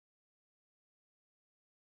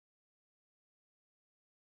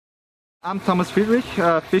I'm Thomas Friedrich,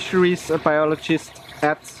 fisheries biologist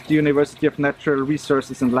at the University of Natural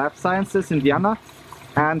Resources and Life Sciences in Vienna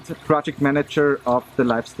and project manager of the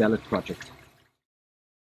Live Sterlet project.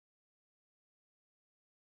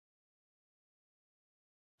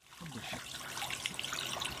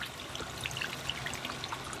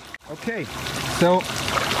 Okay, so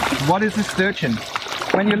what is a sturgeon?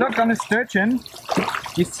 When you look on a sturgeon,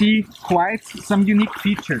 you see quite some unique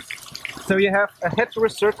features. So you have a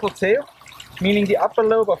heterocircle tail, meaning the upper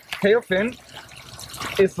lobe of the tail fin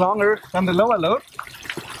is longer than the lower lobe.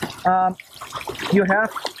 You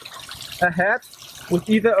have a head with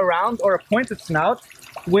either a round or a pointed snout,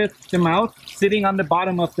 with the mouth sitting on the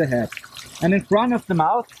bottom of the head. And in front of the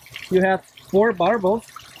mouth you have 4 barbels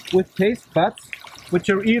with taste buds, which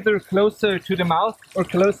are either closer to the mouth or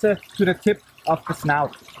closer to the tip of the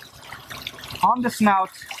snout. On the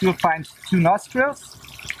snout you'll find 2 nostrils.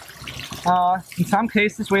 In some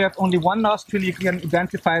cases where you have only 1 nostril, you can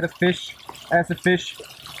identify the fish as a fish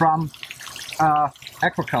from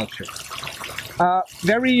aquaculture.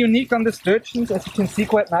 Very unique on the sturgeons, as you can see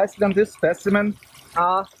quite nicely on this specimen,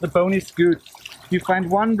 are the bony scutes. You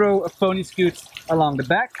find 1 row of bony scutes along the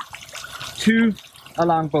back, 2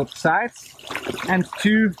 along both sides, and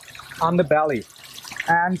 2 on the belly.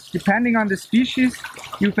 And depending on the species,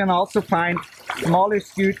 you can also find smaller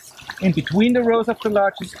scutes in between the rows of the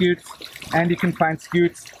larger scutes, and you can find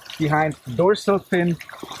scutes behind the dorsal fin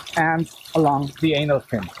and along the anal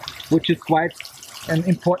fin, which is quite an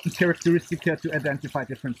important characteristic here to identify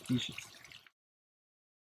different species.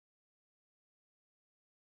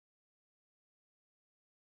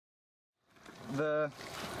 The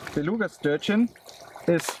beluga sturgeon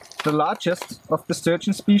is the largest of the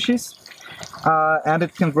sturgeon species, and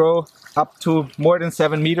it can grow up to more than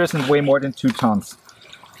 7 meters and weigh more than 2 tons.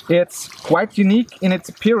 It's quite unique in its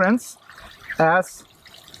appearance, as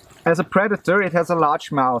a predator it has a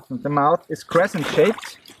large mouth, and the mouth is crescent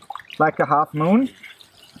shaped like a half moon,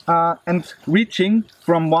 and reaching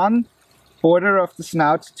from one border of the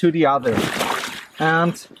snout to the other.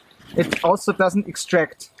 And it also doesn't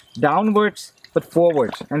extract downwards but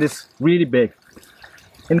forward, and is really big.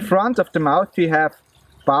 In front of the mouth we have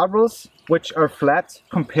barbels which are flat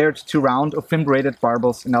compared to round or fin-braided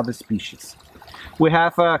barbels in other species. We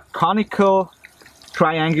have a conical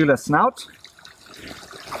triangular snout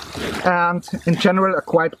and in general a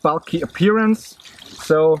quite bulky appearance.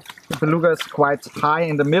 So the beluga is quite high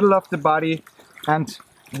in the middle of the body and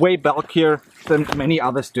way bulkier than many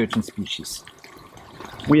other sturgeon species.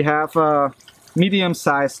 We have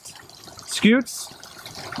medium-sized scutes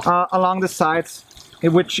along the sides,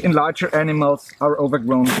 which in larger animals are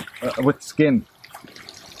overgrown with skin.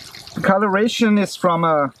 The coloration is from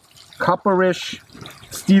a copperish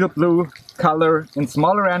steel blue color in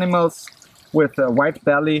smaller animals, with a white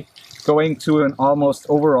belly going to an almost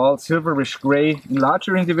overall silverish gray in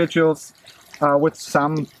larger individuals, with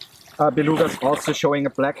some belugas also showing a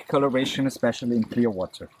black coloration, especially in clear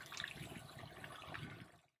water.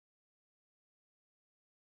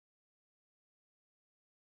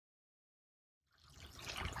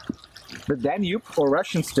 The Danube or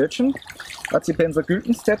Russian sturgeon, Acipensa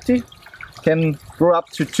gültenstädti, can grow up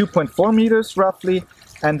to 2.4 meters roughly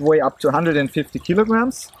and weigh up to 150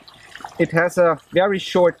 kilograms. It has a very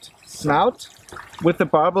short snout, with the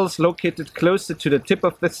barbels located closer to the tip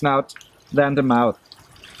of the snout than the mouth.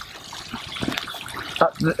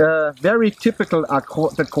 Very typical are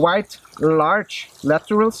the quite large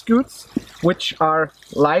lateral scutes, which are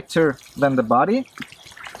lighter than the body.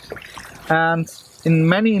 And in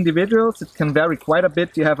many individuals it can vary quite a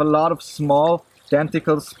bit. You have a lot of small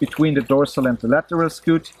denticles between the dorsal and the lateral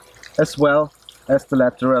scute, as well as the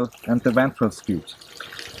lateral and the ventral scute.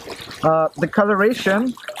 The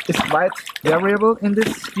coloration is quite variable in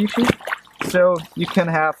this species, so you can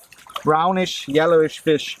have brownish, yellowish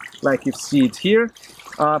fish like you see it here,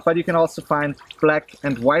 but you can also find black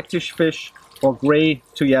and whitish fish or gray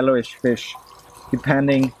to yellowish fish,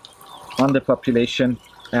 depending on the population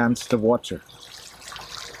and the water.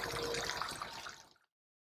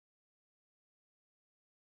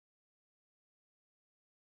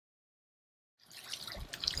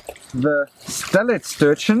 The stellate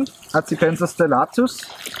sturgeon, Acipensa stellatus,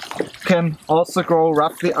 can also grow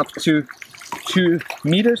roughly up to 2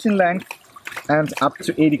 meters in length and up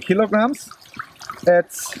to 80 kilograms.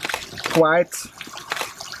 It's quite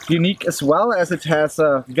unique as well, as it has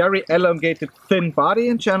a very elongated thin body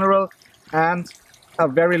in general and a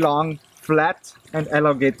very long, flat and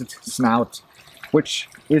elongated snout, which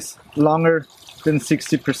is longer than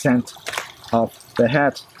 60% of the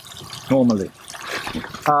head normally.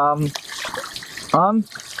 On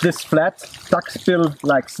this flat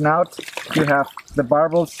duckbill-like snout, you have the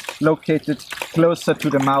barbels located closer to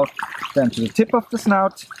the mouth than to the tip of the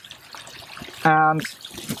snout, and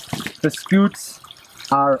the scutes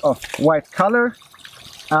are of white color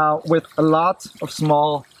with a lot of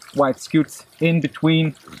small white scutes in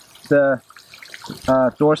between the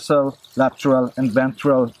dorsal, lateral and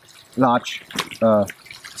ventral large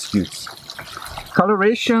scutes.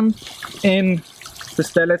 Coloration in the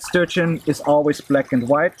stellate sturgeon is always black and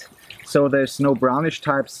white, so there's no brownish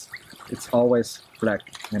types, it's always black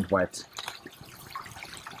and white.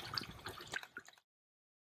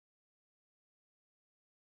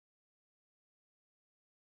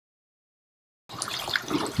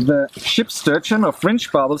 The ship sturgeon or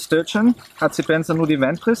fringe barbel sturgeon, Accipenser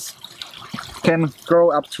nudiventris, can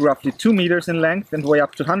grow up to roughly 2 meters in length and weigh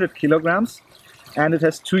up to 100 kilograms, and it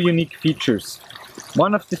has two unique features.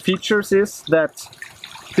 One of the features is that,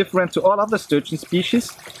 different to all other sturgeon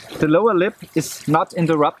species, the lower lip is not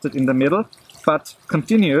interrupted in the middle, but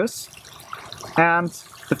continuous, and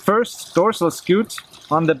the first dorsal scute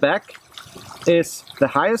on the back is the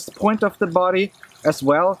highest point of the body, as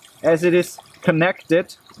well as it is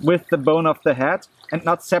connected with the bone of the head and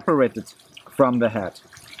not separated from the head.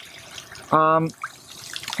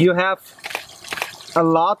 You have a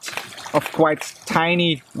lot of quite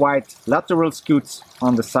tiny white lateral scutes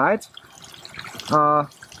on the side,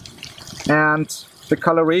 and the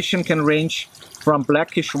coloration can range from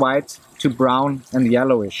blackish white to brown and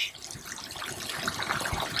yellowish.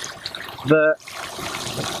 The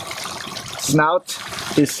snout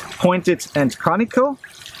is pointed and conical,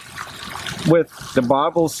 with the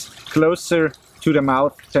barbels closer to the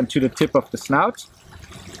mouth than to the tip of the snout,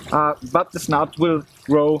 but the snout will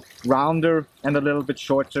grow rounder and a little bit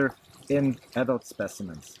shorter in adult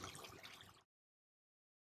specimens.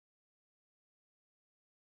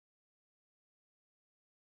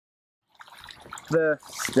 The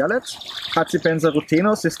stellate, Accipenser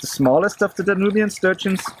rutenos, is the smallest of the Danubian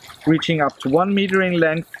sturgeons, reaching up to 1 meter in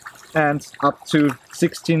length and up to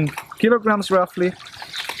 16 kilograms roughly.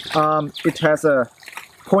 It has a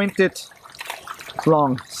pointed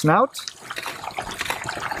long snout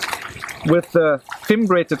with the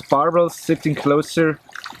fimbriated barbels sitting closer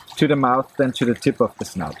to the mouth than to the tip of the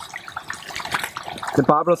snout. The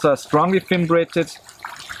barbels are strongly fimbriated,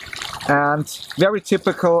 and very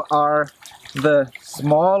typical are the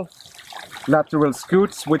small lateral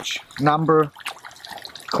scutes, which number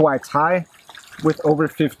quite high, with over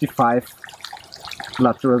 55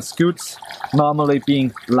 lateral scutes, normally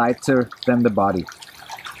being lighter than the body.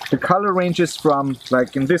 The color ranges from,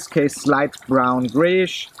 like in this case, light brown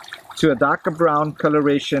grayish to a darker brown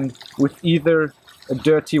coloration with either a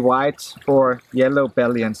dirty white or yellow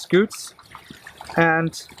belly and scutes.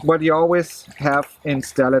 And what you always have in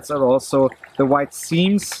stellates are also the white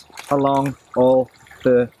seams along all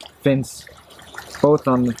the fins. Both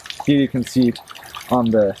on, here you can see it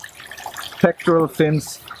on the pectoral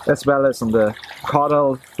fins as well as on the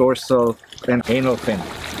caudal, dorsal and anal fin.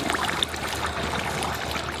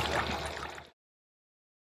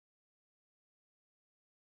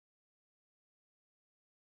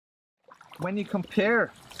 When you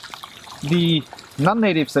compare the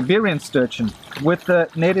non-native Siberian sturgeon with the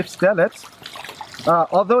native stellate,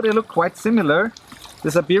 although they look quite similar, the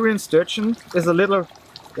Siberian sturgeon is a little,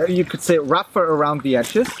 you could say, rougher around the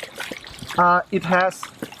edges. It has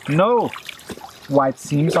no white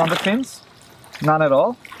seams on the fins, none at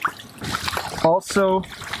all. Also,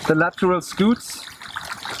 the lateral scutes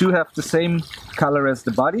do have the same color as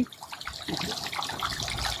the body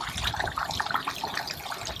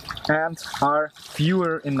and are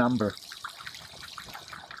fewer in number.